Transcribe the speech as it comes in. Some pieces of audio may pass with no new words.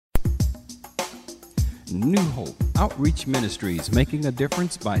New Hope Outreach Ministries, making a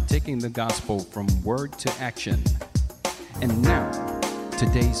difference by taking the gospel from word to action. And now,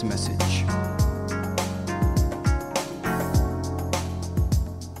 today's message.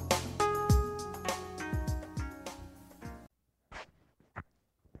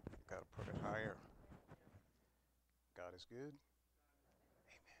 Gotta put it higher. God is good. Amen.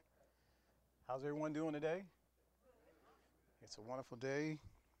 How's everyone doing today? It's a wonderful day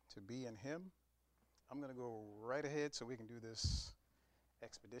to be in Him. I'm going to go right ahead so we can do this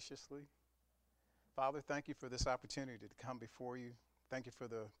expeditiously. Father, thank you for this opportunity to come before you. Thank you for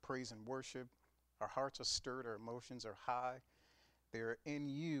the praise and worship. Our hearts are stirred, our emotions are high. They're in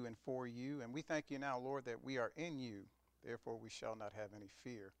you and for you. And we thank you now, Lord, that we are in you. Therefore, we shall not have any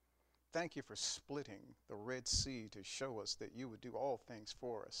fear. Thank you for splitting the Red Sea to show us that you would do all things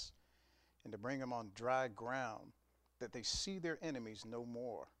for us and to bring them on dry ground, that they see their enemies no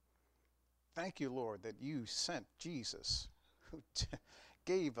more. Thank you, Lord, that you sent Jesus, who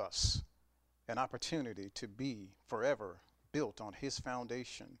gave us an opportunity to be forever built on his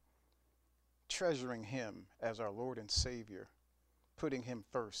foundation, treasuring him as our Lord and Savior, putting him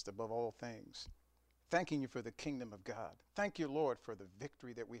first above all things. Thanking you for the kingdom of God. Thank you, Lord, for the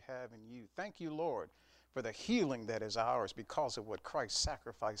victory that we have in you. Thank you, Lord, for the healing that is ours because of what Christ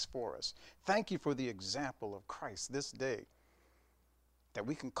sacrificed for us. Thank you for the example of Christ this day, that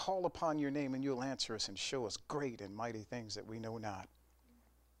we can call upon your name and you'll answer us and show us great and mighty things that we know not.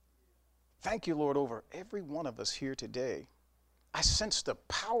 Thank you, Lord, over every one of us here today. I sense the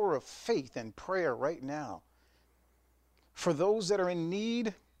power of faith and prayer right now. For those that are in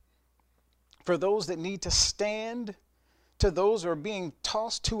need, for those that need to stand, to those who are being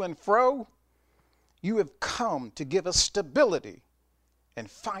tossed to and fro, you have come to give us stability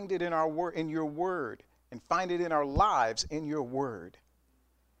and find it in in your word, and find it in our lives in your word.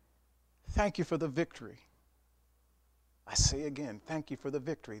 Thank you for the victory. I say again, thank you for the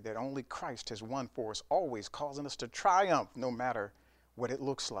victory that only Christ has won for us, always causing us to triumph no matter what it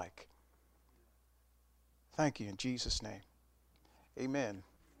looks like. Thank you in Jesus' name. Amen.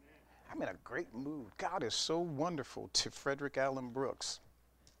 I'm in a great mood. God is so wonderful to Frederick Allen Brooks.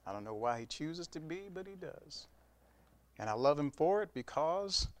 I don't know why he chooses to be, but he does. And I love him for it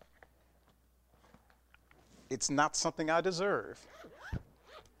because it's not something I deserve.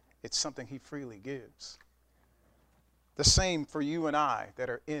 It's something he freely gives. The same for you and I that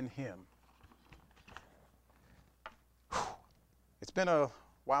are in him. It's been a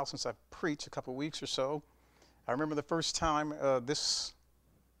while since I've preached, a couple weeks or so. I remember the first time this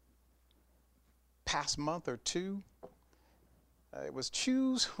past month or two, it was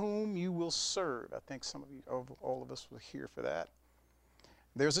choose whom you will serve. I think some of you, all of us were here for that.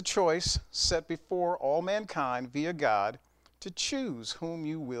 There's a choice set before all mankind via God to choose whom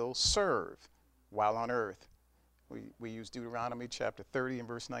you will serve while on earth. We use Deuteronomy chapter 30 and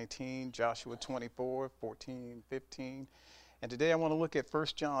verse 19, Joshua 24, 14, 15. And today I want to look at 1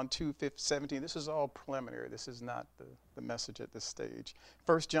 John 2, 17. This is all preliminary. This is not the message at this stage.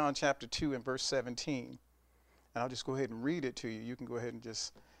 1 John chapter 2 and verse 17. And I'll just go ahead and read it to you. You can go ahead and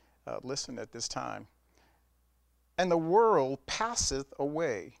just listen at this time. And the world passeth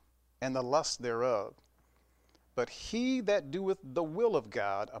away, and the lust thereof. But he that doeth the will of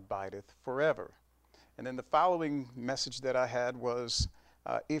God abideth forever. And then the following message that I had was,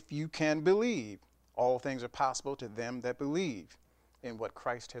 if you can believe, all things are possible to them that believe in what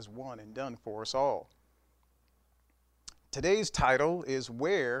Christ has won and done for us all. Today's title is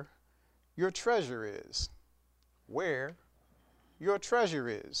Where Your Treasure Is. Where your treasure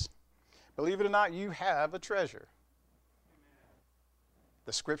is. Believe it or not, you have a treasure.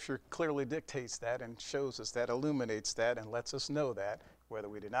 The scripture clearly dictates that and shows us that, illuminates that, and lets us know that, whether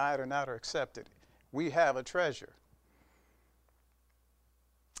we deny it or not or accept it, we have a treasure.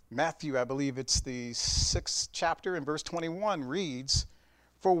 Matthew, I believe it's the 6th chapter and verse 21 reads,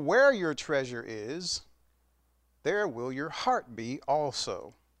 for where your treasure is, there will your heart be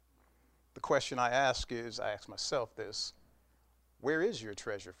also. The question I ask myself this, where is your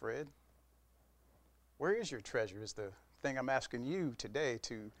treasure, Fred? Where is your treasure is the thing I'm asking you today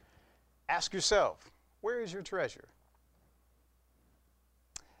to ask yourself. Where is your treasure?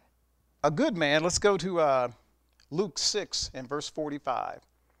 A good man, let's go to Luke 6 and verse 45.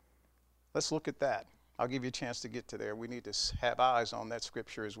 Let's look at that. I'll give you a chance to get to there. We need to have eyes on that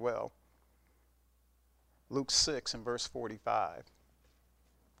scripture as well. Luke 6 and verse 45.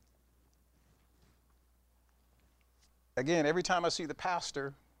 Again, every time I see the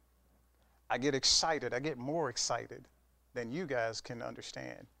pastor, I get excited. I get more excited than you guys can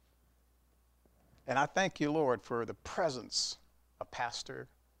understand. And I thank you, Lord, for the presence of Pastor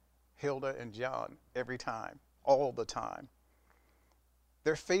Hilda and John every time, all the time.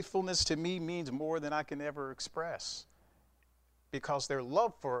 Their faithfulness to me means more than I can ever express, because their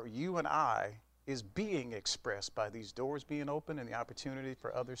love for you and I is being expressed by these doors being open and the opportunity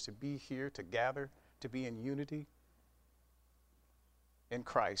for others to be here, to gather, to be in unity in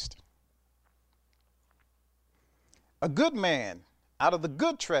Christ. A good man out of the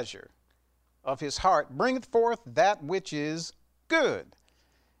good treasure of his heart bringeth forth that which is good.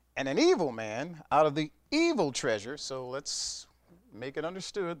 And an evil man out of the evil treasure, so let's make it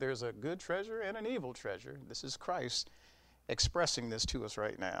understood, there's a good treasure and an evil treasure. This is Christ expressing this to us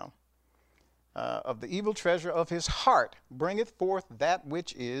right now. Of the evil treasure of his heart bringeth forth that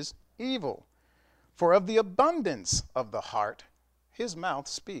which is evil. For of the abundance of the heart his mouth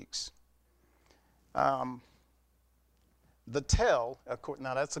speaks. The tell,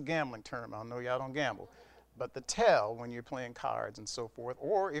 now that's a gambling term. I know y'all don't gamble. But the tell when you're playing cards and so forth,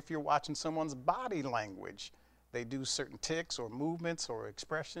 or if you're watching someone's body language, they do certain tics or movements or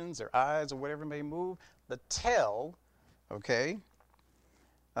expressions, their eyes or whatever may move. The tell, okay,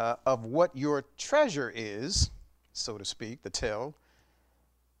 of what your treasure is, so to speak, the tell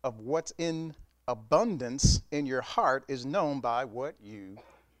of what's in abundance in your heart is known by what you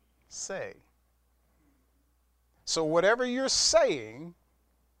say. So whatever you're saying,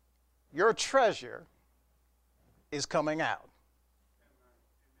 your treasure is coming out.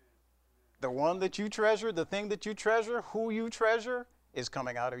 The one that you treasure, the thing that you treasure, who you treasure, is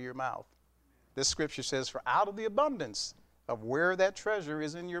coming out of your mouth. This scripture says, for out of the abundance of where that treasure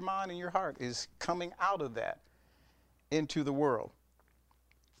is in your mind and your heart is coming out of that into the world.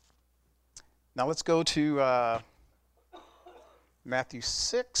 Now let's go to Matthew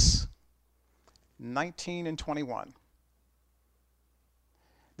 6, 19 and 21.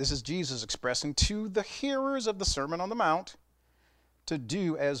 This is Jesus expressing to the hearers of the Sermon on the Mount to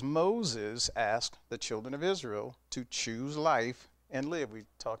do as Moses asked the children of Israel, to choose life and live. We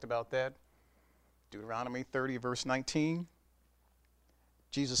talked about that. Deuteronomy 30, verse 19.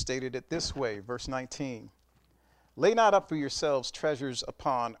 Jesus stated it this way, verse 19. Lay not up for yourselves treasures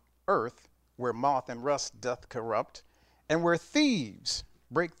upon earth, where moth and rust doth corrupt, and where thieves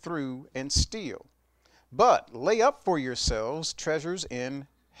break through and steal. But lay up for yourselves treasures in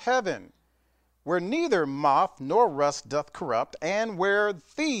heaven, where neither moth nor rust doth corrupt, and where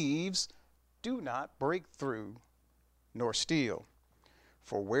thieves do not break through nor steal.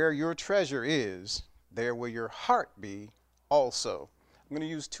 For where your treasure is, there will your heart be also. I'm going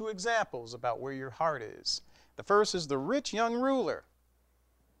to use two examples about where your heart is. The first is the rich young ruler.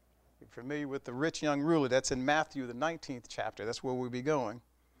 You're familiar with the rich young ruler. That's in Matthew, the 19th chapter. That's where we'll be going.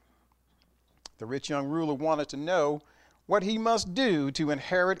 The rich young ruler wanted to know what he must do to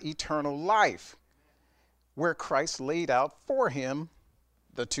inherit eternal life, where Christ laid out for him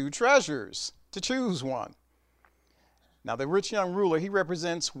the two treasures to choose one. Now, the rich young ruler, he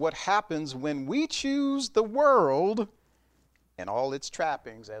represents what happens when we choose the world and all its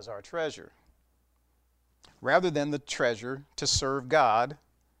trappings as our treasure, rather than the treasure to serve God.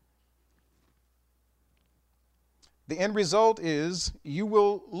 The end result is you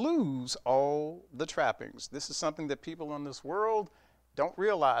will lose all the trappings. This is something that people in this world don't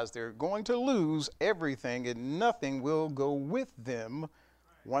realize. They're going to lose everything, and nothing will go with them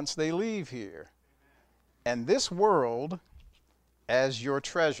once they leave here. And this world, as your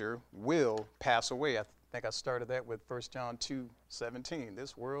treasure, will pass away. I think I started that with 1 John 2:17.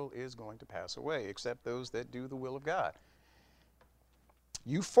 This world is going to pass away, except those that do the will of God.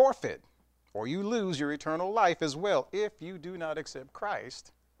 You forfeit, or you lose your eternal life as well, if you do not accept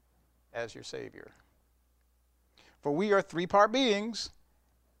Christ as your Savior. For we are three-part beings,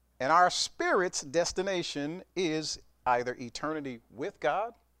 and our spirit's destination is either eternity with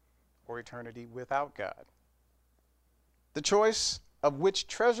God or eternity without God. The choice of which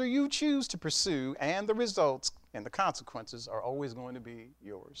treasure you choose to pursue and the results and the consequences are always going to be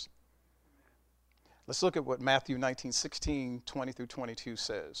yours. Let's look at what Matthew 19:16, 20 through 22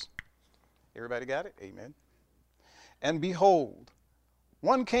 says. Everybody got it? Amen. And behold,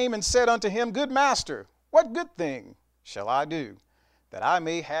 one came and said unto him, Good master, what good thing shall I do that I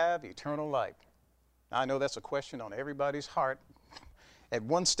may have eternal life? Now, I know that's a question on everybody's heart at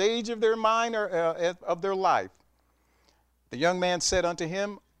one stage of their mind or of their life. The young man said unto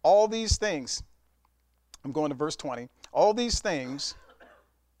him, all these things, I'm going to verse 20, all these things,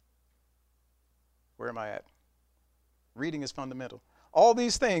 where am I at? Reading is fundamental. All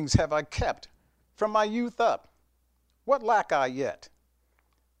these things have I kept from my youth up. What lack I yet?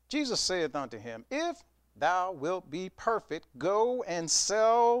 Jesus saith unto him, If thou wilt be perfect, go and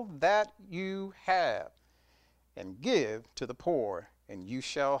sell that you have, and give to the poor, and you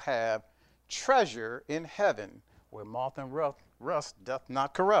shall have treasure in heaven, where moth and rust doth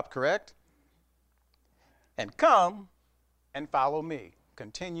not corrupt, correct? And come and follow me.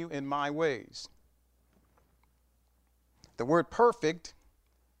 Continue in my ways. The word perfect,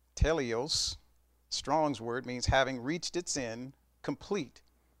 teleos, Strong's word, means having reached its end, complete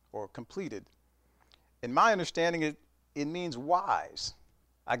or completed. In my understanding, it means wise.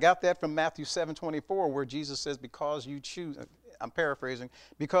 I got that from Matthew 7:24, where Jesus says, because you choose, I'm paraphrasing,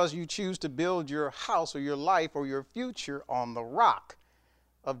 because you choose to build your house or your life or your future on the rock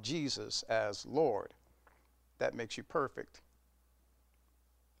of Jesus as Lord. That makes you perfect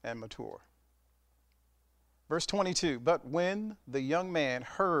and mature. Verse 22, but when the young man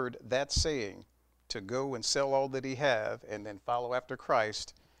heard that saying, to go and sell all that he have and then follow after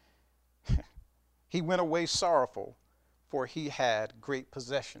Christ, he went away sorrowful, for he had great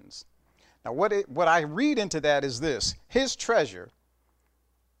possessions. Now what I read into that is this: his treasure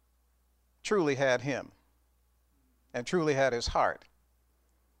truly had him and truly had his heart,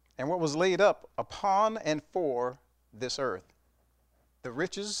 and what was laid up upon and for this earth. The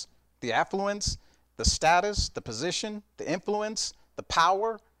riches, the affluence, the status, the position, the influence, the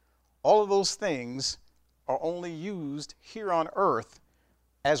power, all of those things are only used here on earth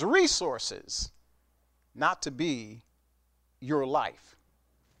as resources, not to be your life.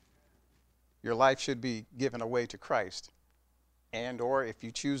 Your life should be given away to Christ. And or if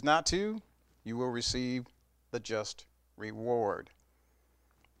you choose not to, you will receive the just reward,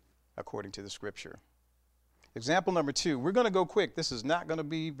 according to the scripture. Example number 2. We're going to go quick. This is not going to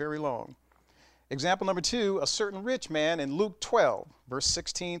be very long. Example number 2, a certain rich man in Luke 12, verse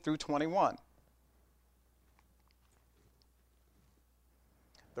 16 through 21.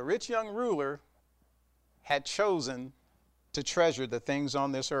 The rich young ruler had chosen to treasure the things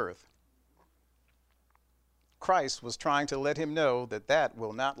on this earth. Christ was trying to let him know that that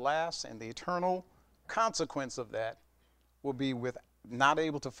will not last, and the eternal consequence of that will be with not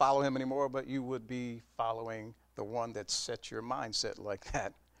able to follow him anymore, but you would be following the one that set your mindset like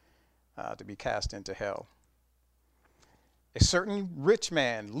that. To be cast into hell. A certain rich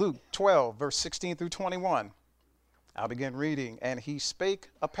man, Luke 12, verse 16 through 21. I'll begin reading. And he spake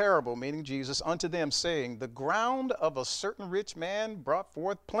a parable, meaning Jesus, unto them, saying, the ground of a certain rich man brought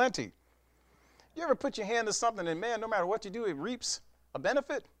forth plenty. You ever put your hand to something and, man, no matter what you do, it reaps a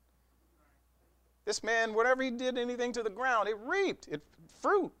benefit? This man, whatever he did, anything to the ground, it reaped. It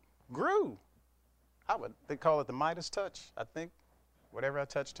fruit grew. They call it the Midas touch, I think. Whatever I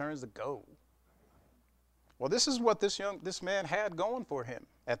touch turns to gold. Well, this is what this man had going for him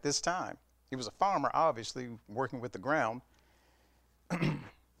at this time. He was a farmer, obviously, working with the ground.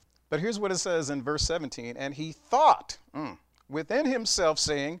 But here's what it says in verse 17. And he thought within himself,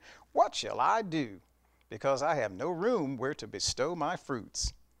 saying, what shall I do? Because I have no room where to bestow my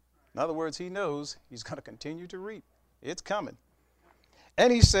fruits. In other words, he knows he's going to continue to reap. It's coming.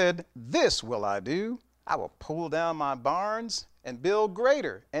 And he said, this will I do. I will pull down my barns and build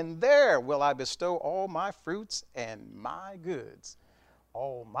greater, and there will I bestow all my fruits and my goods.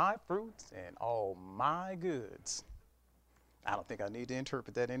 All my fruits and all my goods. I don't think I need to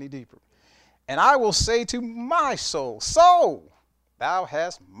interpret that any deeper. And I will say to my soul, soul, thou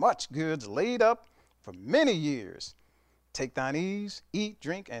hast much goods laid up for many years. Take thine ease, eat,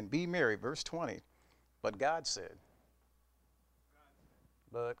 drink, and be merry. Verse 20. But God said,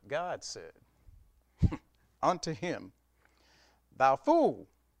 unto him, thou fool.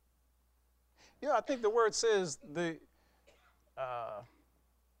 You know, I think the word says the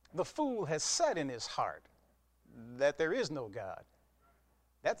fool has said in his heart that there is no God.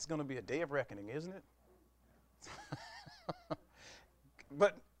 That's going to be a day of reckoning, isn't it?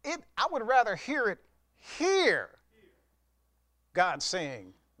 But I would rather hear God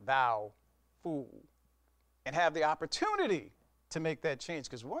saying, thou fool, and have the opportunity to make that change.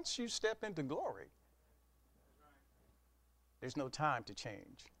 Because once you step into glory, there's no time to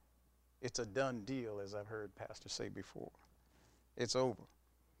change. It's a done deal, as I've heard pastors say before. It's over.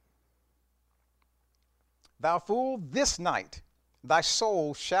 Thou fool, this night thy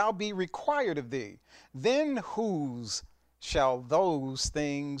soul shall be required of thee. Then whose shall those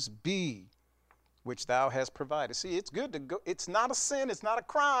things be which thou hast provided? See, it's good to go. It's not a sin. It's not a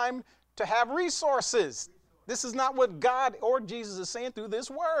crime to have resources. This is not what God or Jesus is saying through this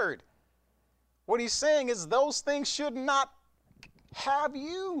word. What he's saying is those things should not have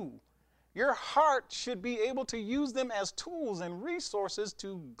you. Your heart should be able to use them as tools and resources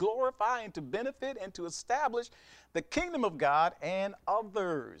to glorify and to benefit and to establish the kingdom of God and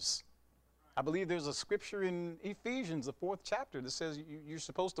others. I believe there's a scripture in Ephesians, the 4th chapter, that says you're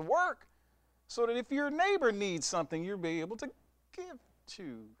supposed to work so that if your neighbor needs something, you'll be able to give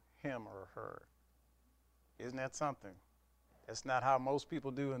to him or her. Isn't that something? That's not how most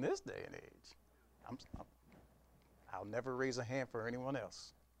people do in this day and age. I'll never raise a hand for anyone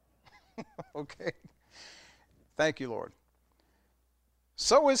else. Okay? Thank you, Lord.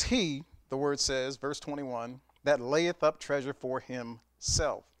 So is he, the word says, verse 21, that layeth up treasure for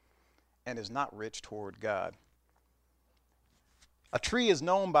himself and is not rich toward God. A tree is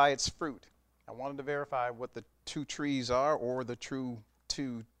known by its fruit. I wanted to verify what the two trees are, or the two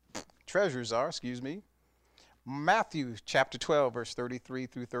treasures are, Matthew chapter 12, verse 33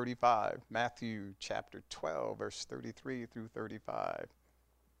 through 35. Matthew chapter 12, verse 33 through 35.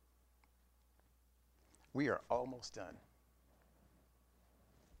 We are almost done.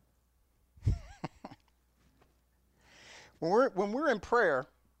 When we're in prayer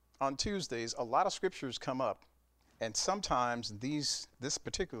on Tuesdays, a lot of scriptures come up. And sometimes this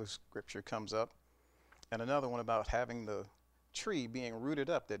particular scripture comes up, and another one about having the tree being rooted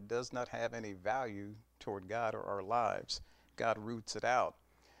up that does not have any value toward God or our lives. God roots it out.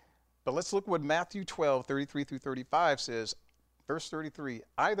 But let's look what Matthew 12, 33 through 35 says. Verse 33,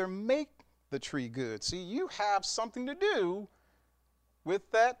 either make the tree good. See, you have something to do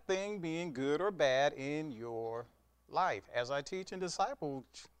with that thing being good or bad in your life. As I teach in disciple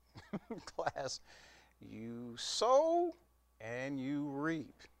class, you sow and you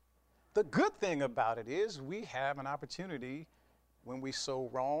reap. The good thing about it is we have an opportunity when we sow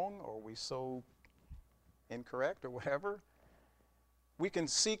wrong or we sow incorrect or whatever, we can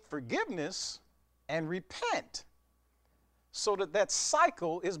seek forgiveness and repent so that that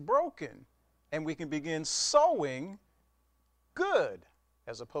cycle is broken and we can begin sowing good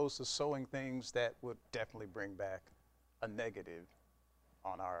as opposed to sowing things that would definitely bring back a negative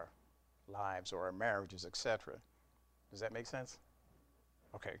on our lives or our marriages, etc. Does that make sense?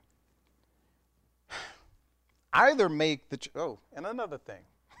 Okay. Either make the, and another thing.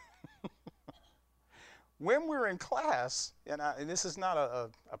 When we're in class, and this is not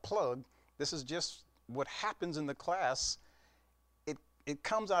a plug, this is just what happens in the class, it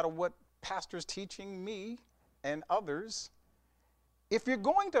comes out of what pastor's teaching me and others. If you're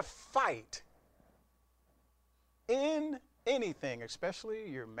going to fight in anything, especially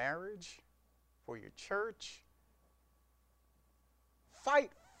your marriage, for your church,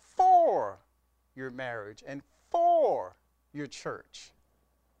 fight for your marriage and for your church,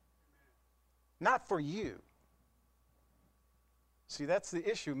 not for you. See, that's the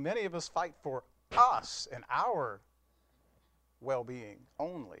issue. Many of us fight for us and our well-being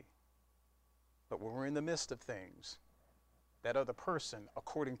only. But when we're in the midst of things, that other person,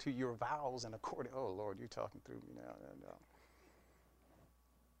 according to your vows and according, oh Lord, you're talking through me now.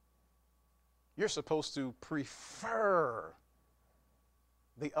 You're supposed to prefer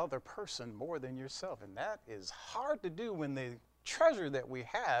the other person more than yourself. And that is hard to do when the treasure that we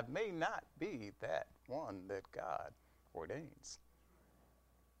have may not be that one that God ordains.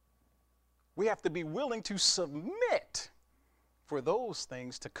 We have to be willing to submit for those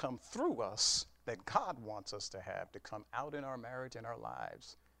things to come through us that God wants us to have, to come out in our marriage and our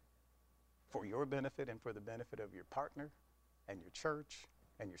lives for your benefit and for the benefit of your partner and your church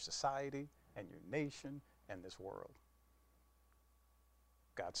and your society and your nation and this world.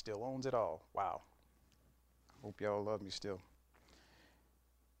 God still owns it all. Wow. Hope y'all love me still.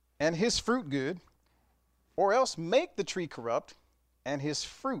 And his fruit good, or else make the tree corrupt and his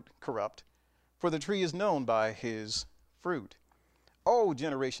fruit corrupt, for the tree is known by his fruit. O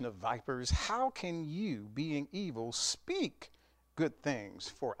generation of vipers, how can you, being evil, speak good things?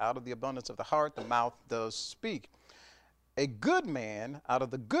 For out of the abundance of the heart, the mouth does speak. A good man out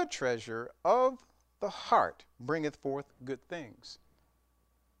of the good treasure of the heart bringeth forth good things.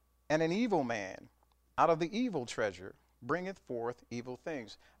 And an evil man out of the evil treasure bringeth forth evil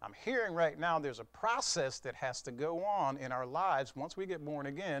things. I'm hearing right now there's a process that has to go on in our lives once we get born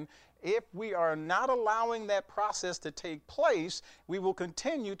again. If we are not allowing that process to take place, we will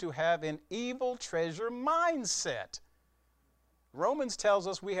continue to have an evil treasure mindset. Romans tells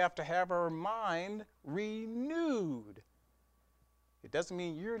us we have to have our mind renewed. It doesn't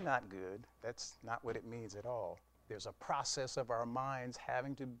mean you're not good. That's not what it means at all. There's a process of our minds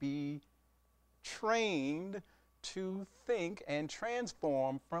having to be trained to think and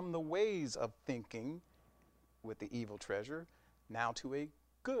transform from the ways of thinking with the evil treasure now to a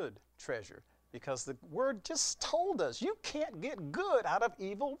good treasure. Because the word just told us you can't get good out of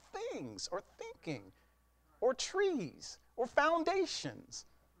evil things or thinking or trees or foundations.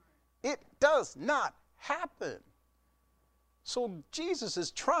 It does not happen. So Jesus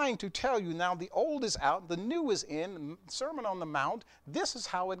is trying to tell you now the old is out, the new is in, Sermon on the Mount. This is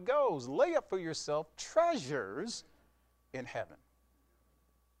how it goes. Lay up for yourself treasures in heaven.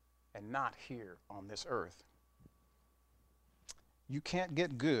 and not here on this earth. You can't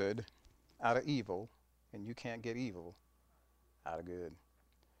get good out of evil, and you can't get evil out of good.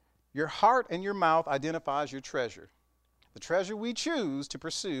 Your heart and your mouth identifies your treasure. The treasure we choose to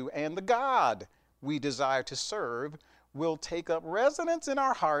pursue and the God we desire to serve will take up residence in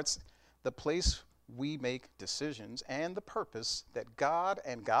our hearts, the place we make decisions, and the purpose that God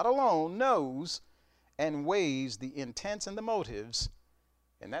and God alone knows and weighs the intents and the motives,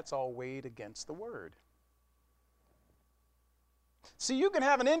 and that's all weighed against the word. See, you can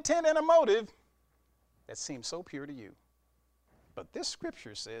have an intent and a motive that seems so pure to you. But this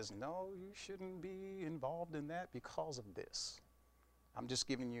scripture says, no, you shouldn't be involved in that because of this. I'm just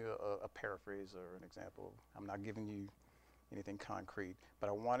giving you a paraphrase or an example. I'm not giving you anything concrete. But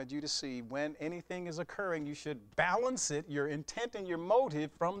I wanted you to see when anything is occurring, you should balance it, your intent and your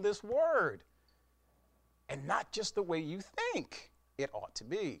motive, from this word. And not just the way you think it ought to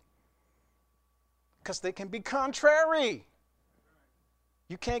be. Because they can be contrary.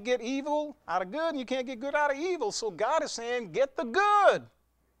 You can't get evil out of good, and you can't get good out of evil. So God is saying, get the good.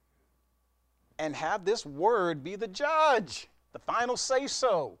 And have this word be the judge, the final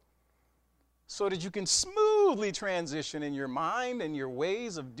say-so. So that you can smoothly transition in your mind and your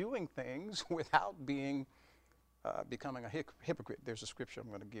ways of doing things without being, becoming a hypocrite. There's a scripture I'm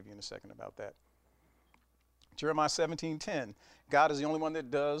going to give you in a second about that. Jeremiah 17:10. God is the only one that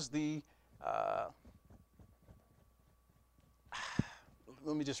does the...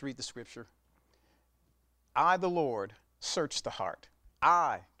 Let me just read the scripture. I, the Lord, search the heart.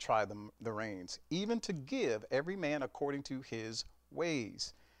 I try the reins, even to give every man according to his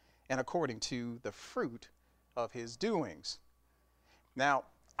ways and according to the fruit of his doings. Now,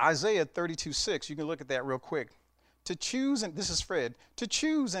 Isaiah 32:6, you can look at that real quick. To choose, and this is Fred, to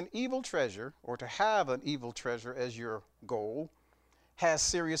choose an evil treasure or to have an evil treasure as your goal has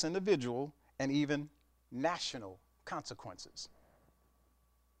serious individual and even national consequences.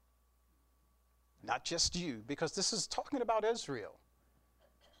 Not just you, because this is talking about Israel.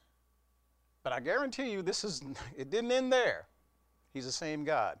 But I guarantee you it didn't end there. He's the same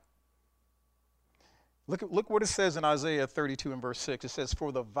God. Look what it says in Isaiah 32 and verse 6. It says,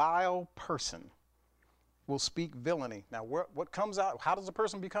 for the vile person will speak villainy. Now, what comes out? How does a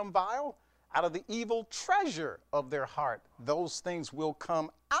person become vile? Out of the evil treasure of their heart. Those things will come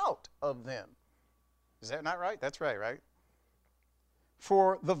out of them. Is that not right? That's right, right?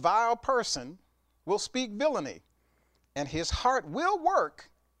 For the vile person will speak villainy, and his heart will work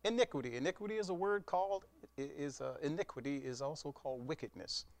iniquity. Iniquity is a word called, iniquity is also called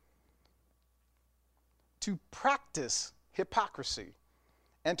wickedness. To practice hypocrisy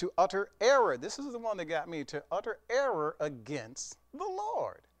and to utter error. This is the one that got me, to utter error against the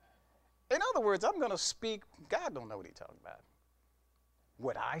Lord. In other words, I'm going to speak, God don't know what he's talking about.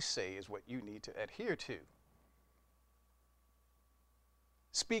 What I say is what you need to adhere to.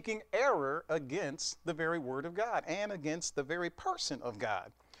 Speaking error against the very word of God and against the very person of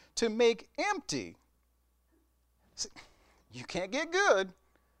God. To make empty. See, you can't get good,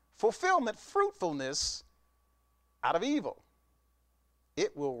 fulfillment, fruitfulness out of evil.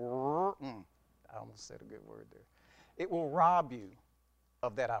 It will, I almost said a good word there. It will rob you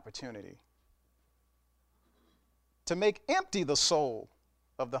of that opportunity. To make empty the soul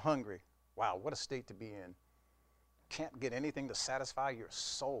of the hungry. Wow, what a state to be in. Can't get anything to satisfy your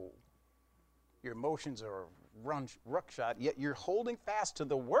soul. Your emotions are ruckshot, yet you're holding fast to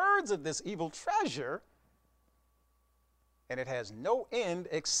the words of this evil treasure, and it has no end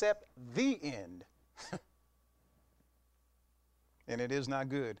except the end. And it is not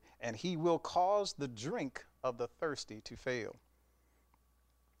good. And he will cause the drink of the thirsty to fail.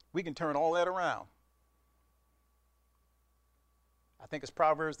 We can turn all that around. I think it's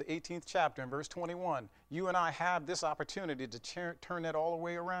Proverbs, the 18th chapter, and verse 21. You and I have this opportunity to turn that all the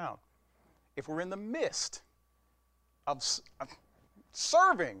way around. If we're in the midst of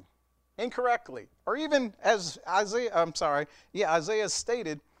serving incorrectly, or even as Isaiah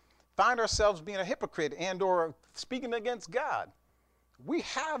stated, find ourselves being a hypocrite and or speaking against God, we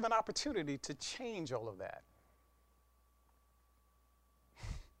have an opportunity to change all of that.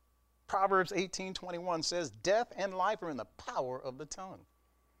 Proverbs 18:21 says, death and life are in the power of the tongue.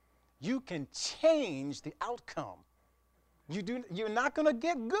 You can change the outcome. You're not going to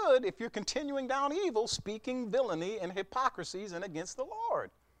get good if you're continuing down evil, speaking villainy and hypocrisies and against the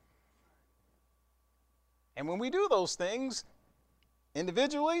Lord. And when we do those things,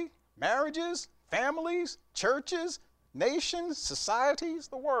 individually, marriages, families, churches, nations, societies,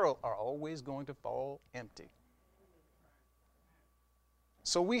 the world are always going to fall empty.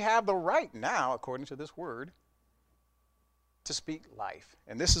 So we have the right now, according to this word, to speak life.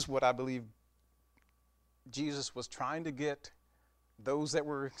 And this is what I believe Jesus was trying to get those that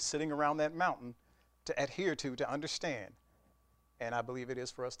were sitting around that mountain to adhere to understand. And I believe it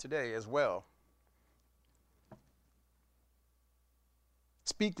is for us today as well.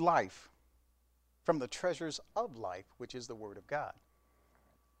 Speak life from the treasures of life, which is the Word of God.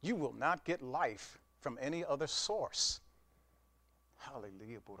 You will not get life from any other source.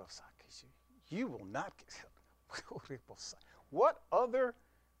 Hallelujah. You will not get. What other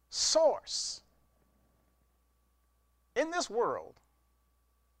source in this world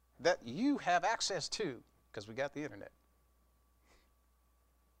that you have access to, because we got the internet,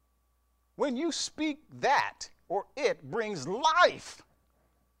 when you speak that or it brings life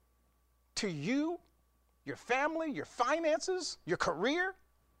to you, your family, your finances, your career,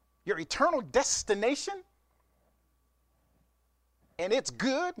 your eternal destination, and it's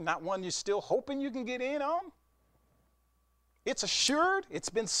good, not one you're still hoping you can get in on, it's assured, it's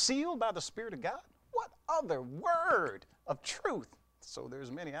been sealed by the Spirit of God. What other word of truth? So there's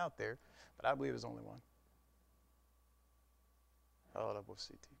many out there, but I believe there's only one.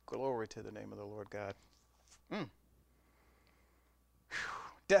 Glory to the name of the Lord God.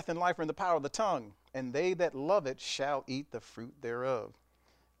 Death and life are in the power of the tongue, and they that love it shall eat the fruit thereof.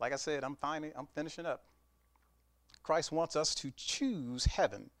 Like I said, I'm finishing up. Christ wants us to choose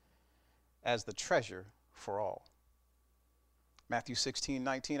heaven as the treasure for all. Matthew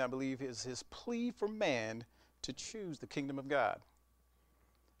 16:19, I believe, is his plea for man to choose the kingdom of God.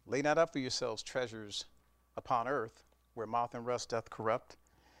 Lay not up for yourselves treasures upon earth, where moth and rust doth corrupt,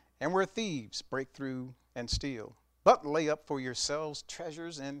 and where thieves break through and steal. But lay up for yourselves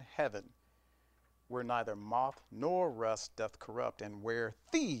treasures in heaven, where neither moth nor rust doth corrupt, and where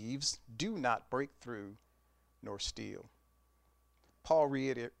thieves do not break through nor steal. Paul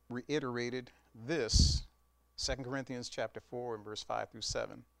reiterated this, 2 Corinthians chapter 4 and verse 5 through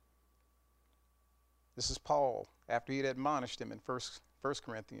 7. This is Paul, after he had admonished him in 1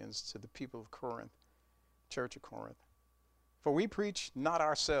 Corinthians to the people of Corinth, church of Corinth. For we preach not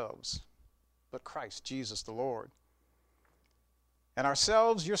ourselves, but Christ Jesus the Lord, and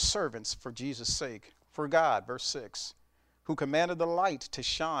ourselves your servants for Jesus' sake. For God, verse 6, who commanded the light to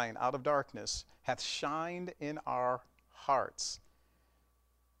shine out of darkness, hath shined in our hearts,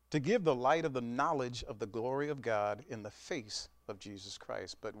 to give the light of the knowledge of the glory of God in the face of Jesus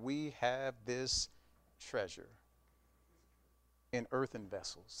Christ. But we have this treasure in earthen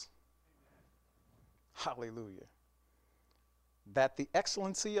vessels. Hallelujah. That the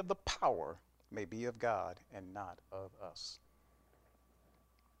excellency of the power may be of God and not of us.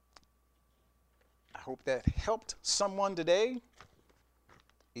 I hope that helped someone today,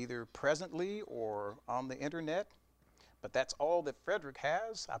 either presently or on the internet. But that's all that Frederick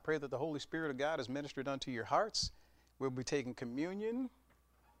has. I pray that the Holy Spirit of God has ministered unto your hearts. We'll be taking communion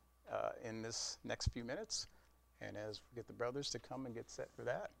in this next few minutes. And as we get the brothers to come and get set for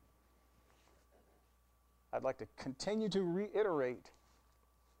that, I'd like to continue to reiterate,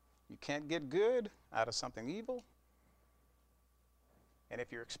 you can't get good out of something evil. And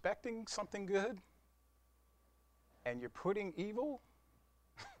if you're expecting something good and you're putting evil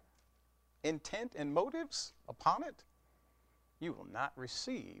intent and motives upon it, you will not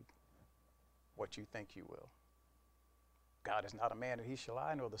receive what you think you will. God is not a man that he shall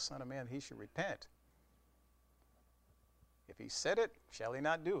lie, nor the son of man that he should repent. If he said it, shall he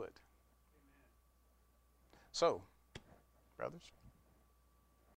not do it? So, brothers,